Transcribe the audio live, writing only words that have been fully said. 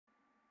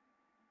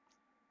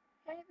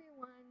Hi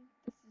everyone,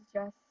 this is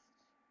just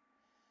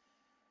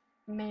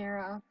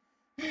Mara.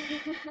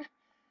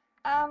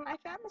 I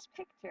found this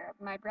picture of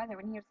my brother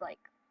when he was like,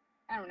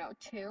 I don't know,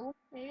 2,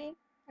 maybe?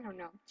 I don't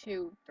know,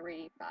 2,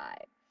 3, 5.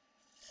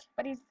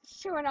 But he's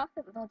showing off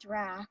his little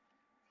giraffe.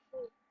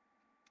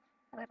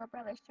 My little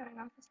brother's showing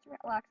off his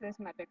giraffe. Well, actually, this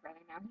is my big brother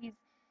now.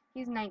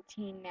 He's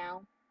 19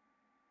 now.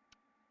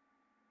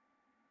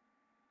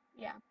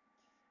 Yeah,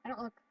 I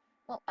don't look,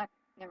 well,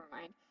 never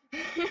mind.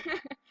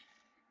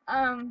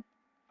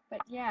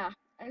 But yeah,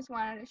 I just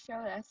wanted to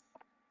show this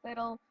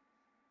little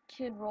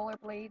kid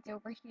rollerblades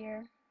over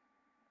here.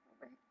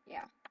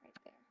 Yeah, right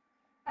there.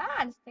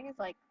 Ah, this thing is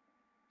like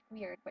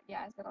weird, but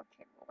yeah, his little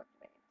kid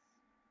rollerblades.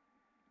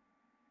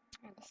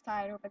 And the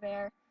side over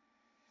there.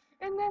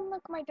 And then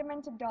look, my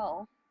demented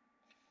doll.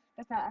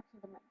 That's not actually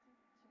demented,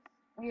 it's just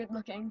weird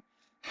looking.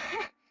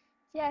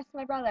 Yes,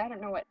 my brother, I don't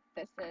know what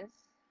this is.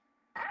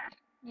 Ah,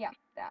 yeah,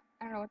 that.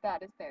 I don't know what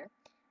that is there.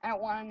 I don't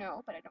want to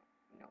know, but I don't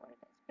know what it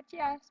is. But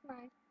yeah, it's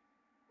my...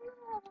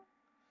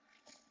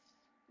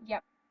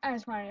 Yep, I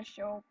just wanted to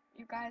show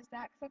you guys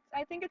that, because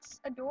I think it's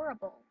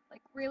adorable.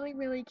 Like, really,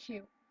 really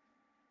cute.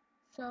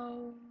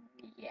 So,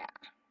 yeah.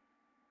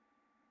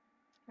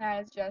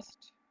 That is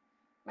just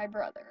my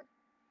brother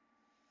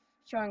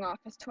showing off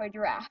his toy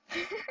giraffe.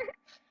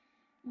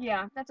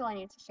 Yeah, that's all I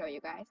need to show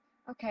you guys.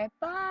 Okay,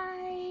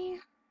 bye.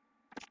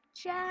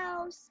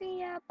 Ciao.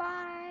 See ya.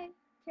 Bye.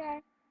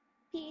 Okay.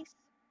 Peace.